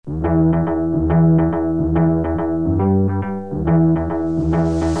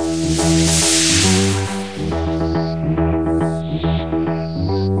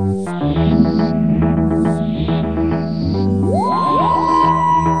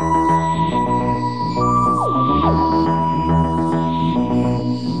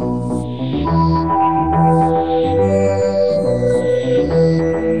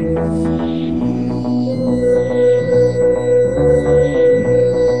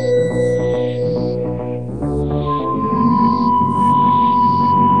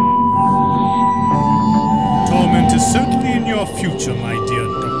Future, my dear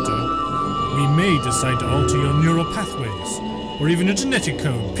doctor. We may decide to alter your neural pathways, or even your genetic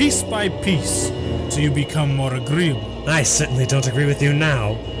code, piece by piece, so you become more agreeable. I certainly don't agree with you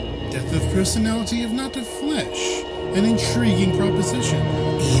now. Death of personality, if not of flesh. An intriguing proposition.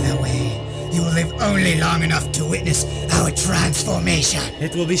 Either way, you will live only long enough to witness our transformation.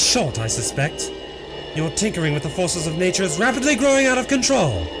 It will be short, I suspect. Your tinkering with the forces of nature is rapidly growing out of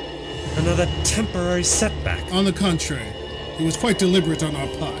control. Another temporary setback. On the contrary, it was quite deliberate on our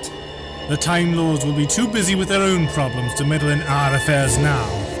part. The Time Lords will be too busy with their own problems to meddle in our affairs now.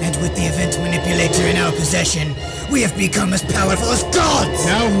 And with the event manipulator in our possession, we have become as powerful as gods!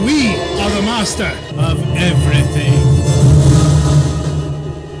 Now we are the master of everything.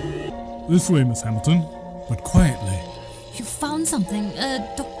 This way, Miss Hamilton, but quietly. You found something,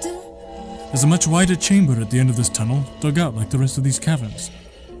 Doctor? There's a much wider chamber at the end of this tunnel, dug out like the rest of these caverns.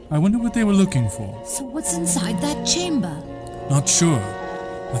 I wonder what they were looking for. So what's inside that chamber? Not sure.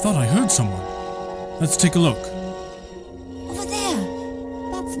 I thought I heard someone. Let's take a look. Over there.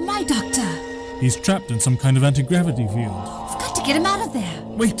 That's my doctor. He's trapped in some kind of anti-gravity field. We've got to get him out of there.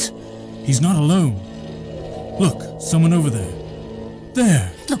 Wait! He's not alone. Look, someone over there.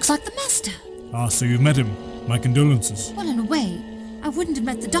 There! It looks like the Master. Ah, so you've met him. My condolences. Well, in a way, I wouldn't have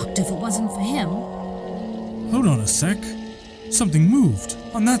met the doctor if it wasn't for him. Hold on a sec. Something moved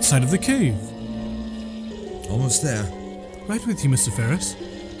on that side of the cave. Almost there. Right with you, Mr. Ferris.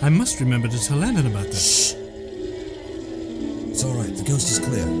 I must remember to tell Landon about this. Shh! It's alright, the coast is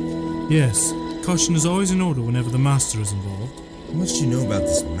clear. Yes, caution is always in order whenever the Master is involved. How much do you know about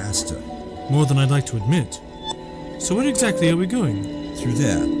this Master? More than I'd like to admit. So where exactly are we going? Through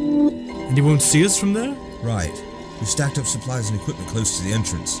there. And you won't see us from there? Right. We've stacked up supplies and equipment close to the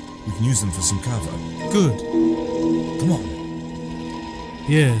entrance. We can use them for some cover. Good. Come on.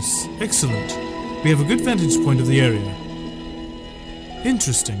 Yes, excellent. We have a good vantage point of the area.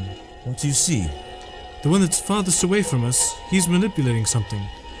 Interesting. What do you see? The one that's farthest away from us, he's manipulating something.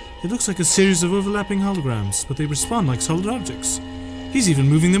 It looks like a series of overlapping holograms, but they respond like solid objects. He's even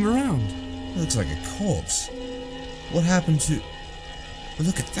moving them around. It looks like a corpse. What happened to... Well,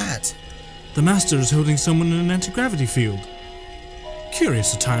 look at that. The Master is holding someone in an anti-gravity field.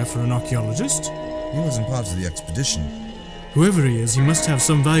 Curious attire for an archaeologist. He wasn't part of the expedition. Whoever he is, he must have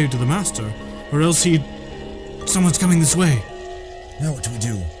some value to the Master, or else he'd... Someone's coming this way. Now what do we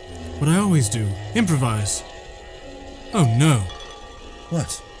do? What I always do. Improvise. Oh no.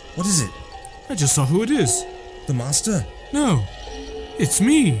 What? What is it? I just saw who it is. The Master? No. It's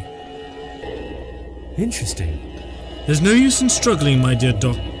me. Interesting. There's no use in struggling, my dear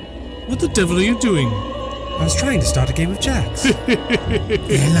Doc. What the devil are you doing? I was trying to start a game of jacks.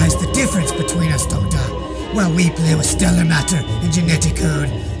 There lies the difference between us, Doctor. While we play with stellar matter and genetic code,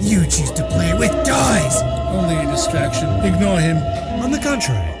 you choose to play with toys! Only a distraction. Ignore him. On the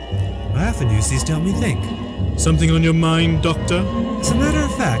contrary, I often use these to help me think. Something on your mind, Doctor? As a matter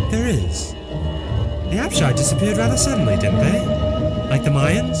of fact, there is. The Apshai disappeared rather suddenly, didn't they? Like the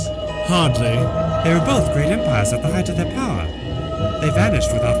Mayans? Hardly. They were both great empires at the height of their power. They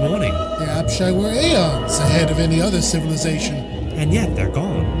vanished without warning. The Apshai were aeons ahead of any other civilization. And yet they're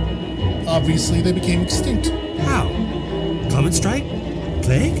gone. Obviously, they became extinct. How? Comet strike?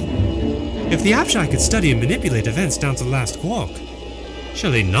 Plague? If the Apshai could study and manipulate events down to the last quark,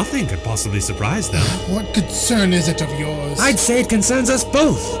 surely nothing could possibly surprise them. What concern is it of yours? I'd say it concerns us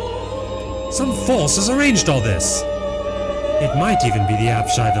both. Some force has arranged all this. It might even be the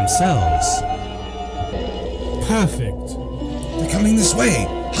Apshai themselves. Perfect. They're coming this way.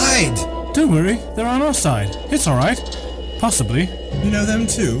 Hide! Don't worry, they're on our side. It's alright. Possibly. You know them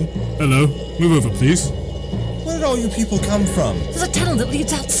too? Hello. Move over, please. Where did all you people come from? There's a tunnel that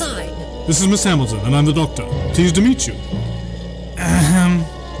leads outside. This is Miss Hamilton, and I'm the Doctor. Pleased to meet you.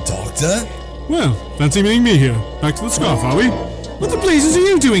 Doctor? Well, fancy meeting me here. Back to the scarf, are we? What the blazes are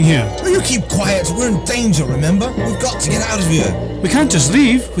you doing here? Will you keep quiet? We're in danger, remember? We've got to get out of here. We can't just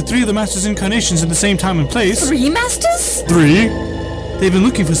leave, with 3 of the Master's incarnations in the same time and place. 3 Masters? 3? They've been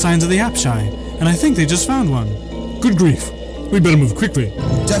looking for signs of the Apshai, and I think they just found one. Good grief. We better move quickly.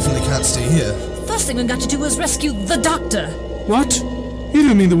 Definitely can't stay here. First thing we've got to do is rescue the doctor. What? You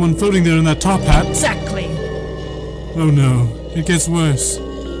don't mean the one floating there in that top hat? Exactly. Oh no, it gets worse.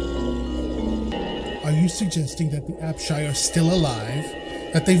 Are you suggesting that the Apshai are still alive?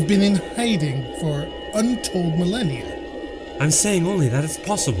 That they've been in hiding for untold millennia? I'm saying only that it's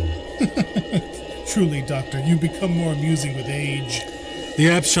possible. Truly, Doctor, you become more amusing with age. The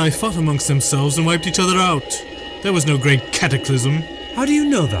Apshai fought amongst themselves and wiped each other out. There was no great cataclysm. How do you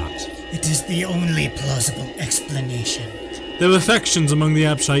know that? It is the only plausible explanation. There were factions among the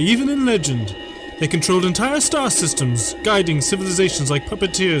Apshai, even in legend. They controlled entire star systems, guiding civilizations like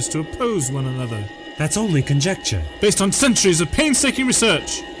puppeteers to oppose one another. That's only conjecture. Based on centuries of painstaking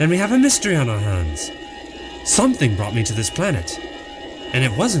research. Then we have a mystery on our hands. Something brought me to this planet. And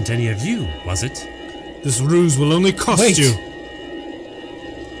it wasn't any of you, was it? This ruse will only cost Wait. you.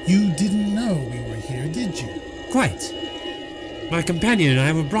 You didn't know we were here, did you? Quite. My companion and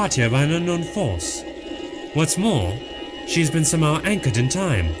I were brought here by an unknown force. What's more, she's been somehow anchored in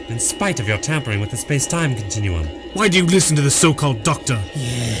time, in spite of your tampering with the space-time continuum. Why do you listen to the so-called doctor?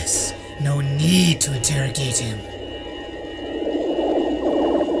 Yes, no need to interrogate him.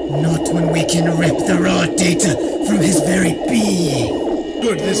 Not when we can rip the raw data from his very being.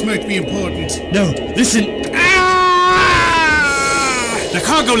 Good, this might be important. No, listen! The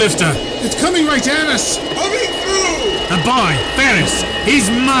cargo lifter! It's coming right at us! The boy, Ferris! He's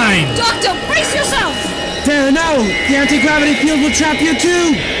mine! Doctor, brace yourself! There, no! The anti-gravity field will trap you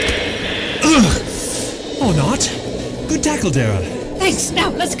too! Ugh! Or not. Good tackle, Dara. Thanks, now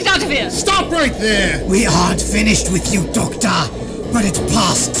let's get out of here! Stop right there! We aren't finished with you, Doctor, but it's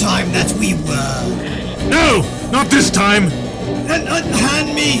past time that we were. No! Not this time!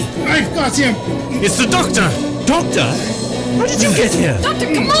 Unhand me! I've got him! It's the doctor! Doctor? How did you get here? Doctor,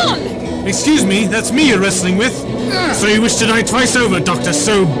 come on! Excuse me, that's me you're wrestling with. So you wish to die twice over, Doctor,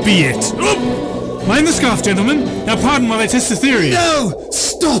 so be it. Oh! Mind the scarf, gentlemen. Now pardon while I test the theory. No!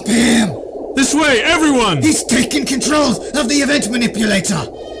 Stop him! This way, everyone! He's taken control of the event manipulator!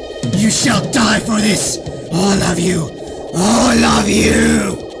 You shall die for this! All of you! All of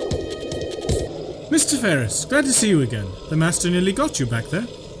you! Mr. Ferris, glad to see you again. The master nearly got you back there.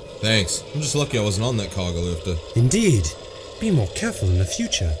 Thanks. I'm just lucky I wasn't on that cargo lifter. Indeed. Be more careful in the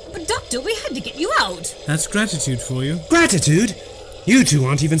future. But Doctor, we had to get you out. That's gratitude for you. Gratitude? You two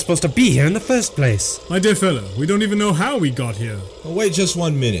aren't even supposed to be here in the first place. My dear fellow, we don't even know how we got here. Oh, wait just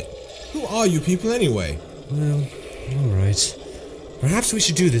 1 minute. Who are you people anyway? Well, alright. Perhaps we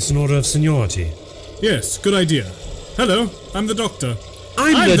should do this in order of seniority. Yes, good idea. Hello, I'm the doctor.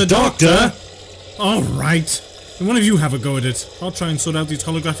 I'm the doctor! All right. Then one of you have a go at it. I'll try and sort out these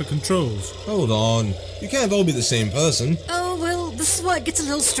holographic controls. Hold on. You can't all be the same person. Oh, well, this is where it gets a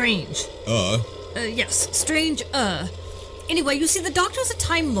little strange. Yes, strange, Anyway, you see, the Doctor's a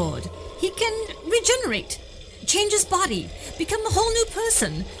Time Lord. He can regenerate, change his body, become a whole new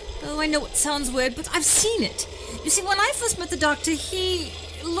person. Oh, I know it sounds weird, but I've seen it. You see, when I first met the Doctor, he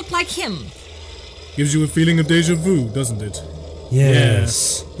looked like him. Gives you a feeling of deja vu, doesn't it?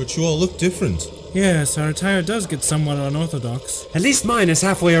 Yes. But you all look different. Yes, our attire does get somewhat unorthodox. At least mine is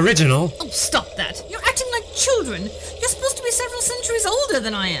halfway original. Oh, stop that. You're acting like children. You're supposed to be several centuries older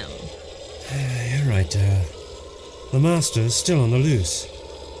than I am. You're right, Dara. The Master is still on the loose.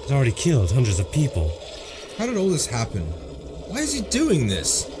 He's already killed hundreds of people. How did all this happen? Why is he doing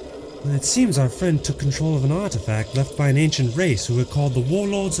this? Well, it seems our friend took control of an artifact left by an ancient race who were called the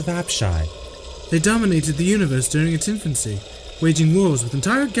Warlords of Apshai. They dominated the universe during its infancy, waging wars with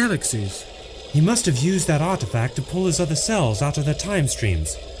entire galaxies. He must have used that artifact to pull his other selves out of their time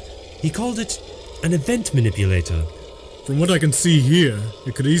streams. He called it an event manipulator. From what I can see here,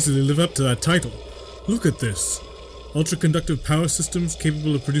 it could easily live up to that title. Look at this. Ultra-conductive power systems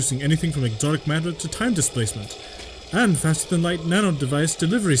capable of producing anything from exotic matter to time displacement. And faster-than-light nano-device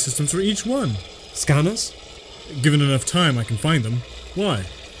delivery systems for each one. Scanners? Given enough time, I can find them. Why?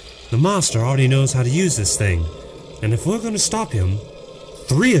 The Master already knows how to use this thing. And if we're going to stop him,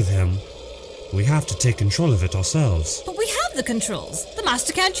 3 of him, we have to take control of it ourselves. But we have the controls. The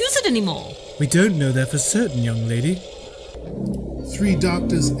Master can't use it anymore. We don't know that for certain, young lady. 3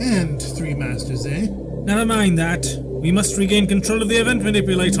 doctors and 3 masters, eh? Never mind that. We must regain control of the event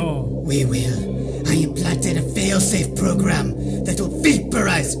manipulator. We will. I implanted a failsafe program that will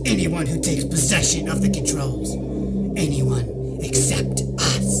vaporize anyone who takes possession of the controls. Anyone except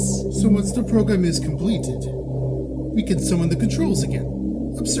us. So once the program is completed, we can summon the controls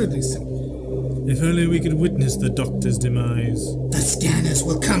again. Absurdly simple. If only we could witness the Doctor's demise. The scanners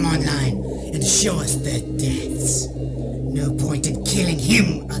will come online and show us their deaths. No point in killing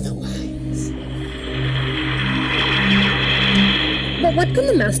him otherwise. But what can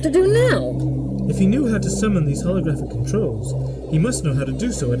the Master do now? If he knew how to summon these holographic controls, he must know how to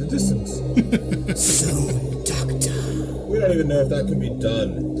do so at a distance. Soon, Doctor. We don't even know if that can be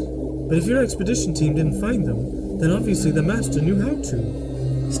done. But if your expedition team didn't find them, then obviously the Master knew how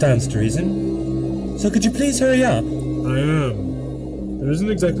to. Stands to reason. So could you please hurry up? I am. There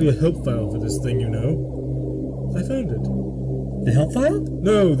isn't exactly a help file for this thing, you know. I found it. The help file?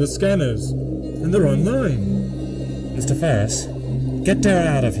 No, the scanners. And they're online. Mr. Ferris, get Dara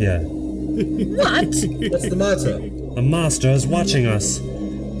out of here. What? What's the matter? The Master is watching us.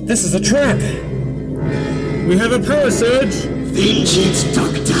 This is a trap! We have a power surge! Vengeance,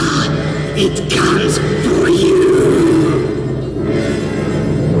 Doctor. It comes for you.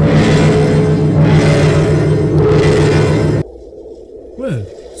 Well,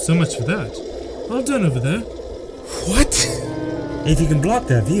 so much for that. All done over there. What? If you can block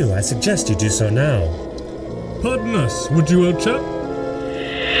their view, I suggest you do so now. Pardon us, would you, old chap?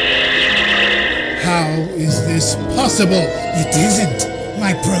 How is this possible? It isn't.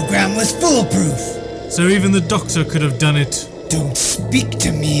 My program was foolproof. So even the Doctor could have done it. Don't speak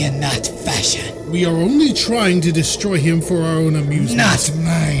to me in that fashion. We are only trying to destroy him for our own amusement. Not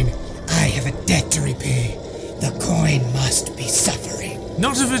mine. I have a debt to repay. The coin must be suffering.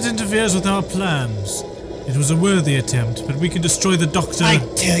 Not if it interferes with our plans. It was a worthy attempt, but we can destroy the Doctor. I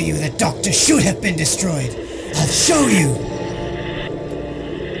tell you, the Doctor should have been destroyed. I'll show you.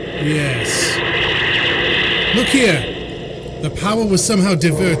 Yes. Look here. The power was somehow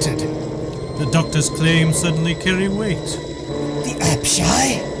diverted. The Doctor's claims suddenly carry weight. The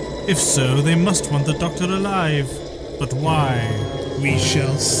Apshai? If so, they must want the Doctor alive. But why? We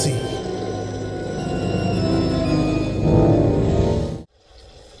shall see.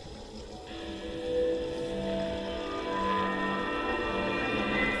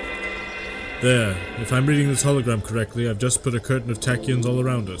 There. If I'm reading this hologram correctly, I've just put a curtain of tachyons all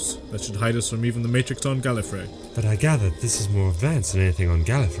around us. That should hide us from even the Matrix on Gallifrey. But I gather this is more advanced than anything on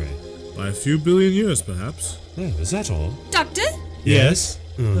Gallifrey. By a few billion years, perhaps. Oh, is that all? Doctor? Yes?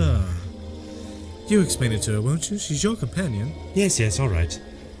 You explain it to her, won't you? She's your companion. Yes, all right.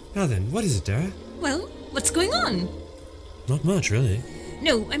 Now then, what is it, Dara? Well, what's going on? Not much, really.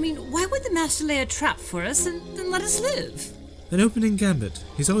 No, I mean, why would the Master lay a trap for us and then let us live? An opening gambit.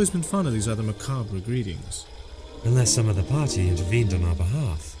 He's always been fond of these rather macabre greetings. Unless some of the party intervened on our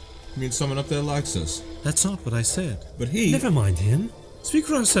behalf. You mean someone up there likes us? That's not what I said. But he... Never mind him. Speak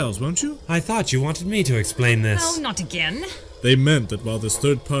for ourselves, won't you? I thought you wanted me to explain this. Oh, not again. They meant that while this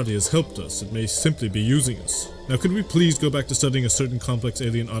third party has helped us, it may simply be using us. Now could we please go back to studying a certain complex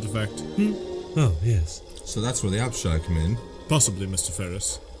alien artifact? Oh, yes. So that's where the Apshai come in. Possibly, Mr.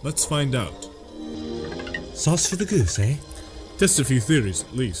 Ferris. Let's find out. Sauce for the goose, eh? Test a few theories,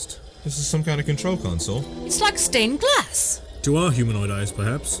 at least. This is some kind of control console. It's like stained glass. To our humanoid eyes,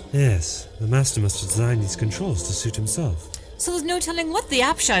 perhaps. Yes, the Master must have designed these controls to suit himself. So there's no telling what the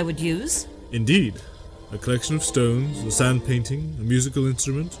Apshai would use. Indeed. A collection of stones, a sand painting, a musical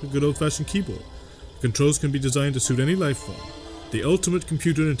instrument, a good old-fashioned keyboard. The controls can be designed to suit any life form. The ultimate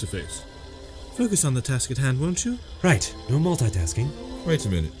computer interface. Focus on the task at hand, won't you? Right, no multitasking. Wait a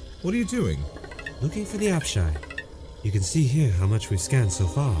minute. What are you doing? Looking for the Apshai. You can see here how much we've scanned so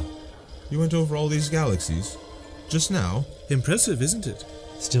far. You went over all these galaxies? Just now? Impressive, isn't it?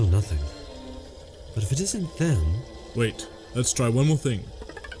 Still nothing. But if it isn't them... Wait, let's try one more thing.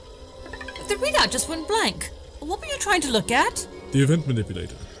 The readout just went blank. What were you trying to look at? The event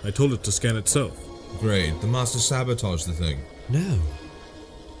manipulator. I told it to scan itself. Great, the Master sabotaged the thing. No.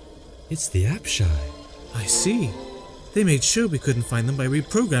 It's the Apshai. I see. They made sure we couldn't find them by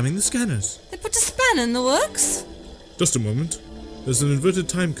reprogramming the scanners. They put a spanner in the works? Just a moment. There's an inverted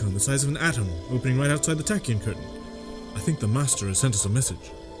time cone the size of an atom opening right outside the tachyon curtain. I think the Master has sent us a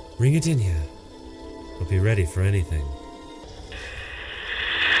message. Bring it in here. We'll be ready for anything.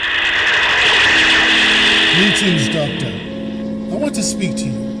 Greetings, Doctor. I want to speak to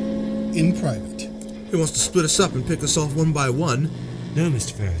you. In private. He wants to split us up and pick us off one by one. No,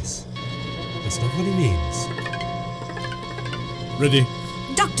 Mr. Ferris. That's not what he means. Ready?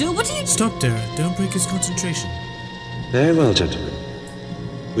 Doctor, what are you... Stop, Dara. Don't break his concentration. Very well, gentlemen.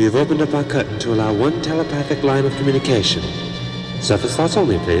 We have opened up our curtain to allow one telepathic line of communication. Surface thoughts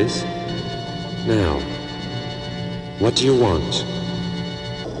only, please. Now, what do you want?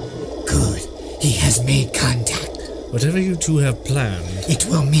 Good. He has made contact. Whatever you two have planned... It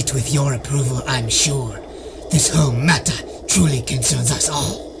will meet with your approval, I'm sure. This whole matter truly concerns us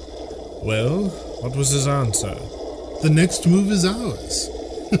all. Well, what was his answer? The next move is ours.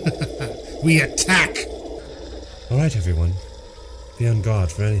 We attack! All right, everyone. Be on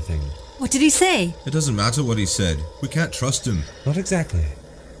guard for anything. What did he say? It doesn't matter what he said. We can't trust him. Not exactly.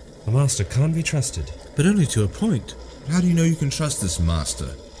 The master can't be trusted. But only to a point. How do you know you can trust this master?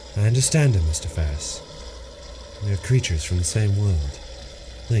 I understand him, Mr. Ferris. We are creatures from the same world,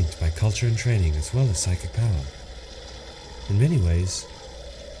 linked by culture and training as well as psychic power. In many ways,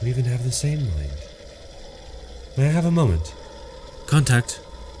 we even have the same mind. May I have a moment? Contact.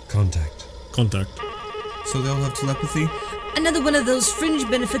 Contact. So they all have telepathy? Another one of those fringe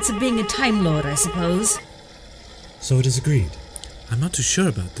benefits of being a Time Lord, I suppose. So it is agreed. I'm not too sure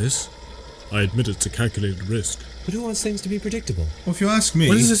about this. I admit it's a calculated risk. But who wants things to be predictable? Well, if you ask me...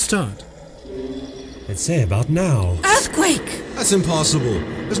 When does it start? Let's say about now. Earthquake! That's impossible.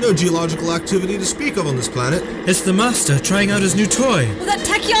 There's no geological activity to speak of on this planet. It's the master trying out his new toy. Will that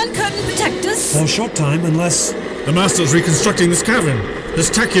tachyon curtain protect us? For a short time, unless... The master's reconstructing this cavern. This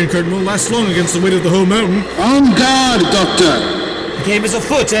tachyon curtain won't last long against the weight of the whole mountain. On guard, Doctor! The game is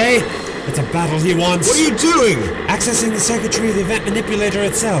afoot, eh? It's a battle he wants. What are you doing? Accessing the circuitry of the event manipulator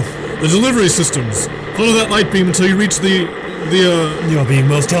itself. The delivery systems. Follow that light beam until you reach You're being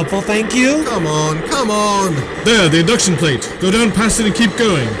most helpful, thank you. Come on. There, the induction plate. Go down past it and keep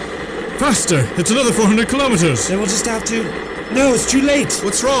going. Faster! It's another 400 kilometers! Then we'll just have to... No, it's too late.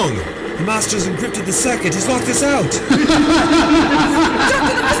 What's wrong? The master's encrypted the circuit. He's locked us out. Doctor,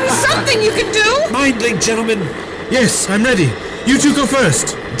 there must be something you can do! Mind link, gentlemen. Yes, I'm ready. You two go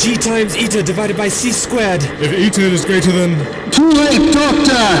first. G times eta divided by c squared. If eta is greater than... Too late,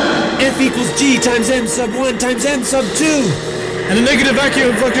 Doctor! F equals G times M sub 1 times M sub 2. And a negative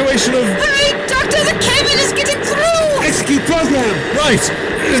vacuum fluctuation of... Hurry, Doctor, the cabin is getting through! Execute program. Right!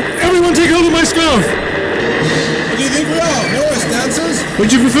 Everyone take hold of my scarf! What do you think we are? Morris dancers?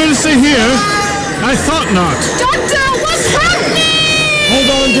 Would you prefer to stay here? I thought not. Doctor, what's happening? Hold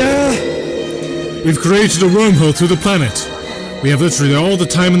on, there. We've created a wormhole through the planet. We have literally all the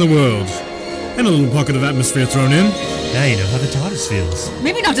time in the world. And a little pocket of atmosphere thrown in. Now you know how the TARDIS feels.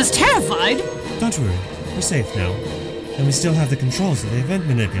 Maybe not as terrified. Don't worry. We're safe now. And we still have the controls of the event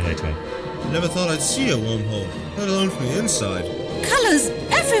manipulator. I never thought I'd see a wormhole, let alone from the inside. Colors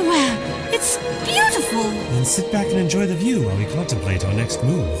everywhere. It's beautiful. Then sit back and enjoy the view while we contemplate our next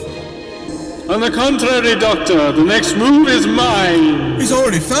move. On the contrary, Doctor, the next move is mine. He's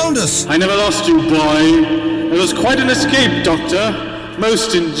already found us! I never lost you, boy. It was quite an escape, Doctor.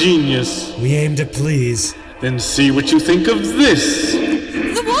 Most ingenious. We aim to please. Then see what you think of this.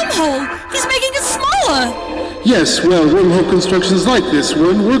 The wormhole. He's making it smaller. Yes, well, wormhole constructions like this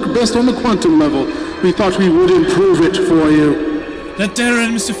one work best on the quantum level. We thought we would improve it for you. Let Dara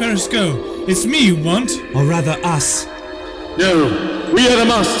and Mr. Ferris go. It's me you want. Or rather, us. No, we are the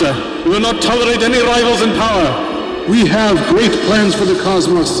master. We will not tolerate any rivals in power. We have great plans for the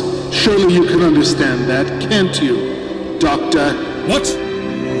cosmos. Surely you can understand that, can't you, Doctor? What?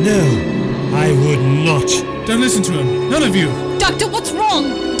 No, I would not. Don't listen to him. None of you. Doctor, what's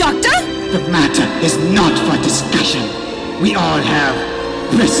wrong? Doctor? The matter is not for discussion. We all have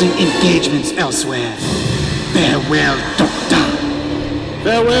pressing engagements elsewhere. Farewell, Doctor.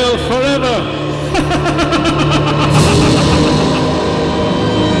 Farewell forever!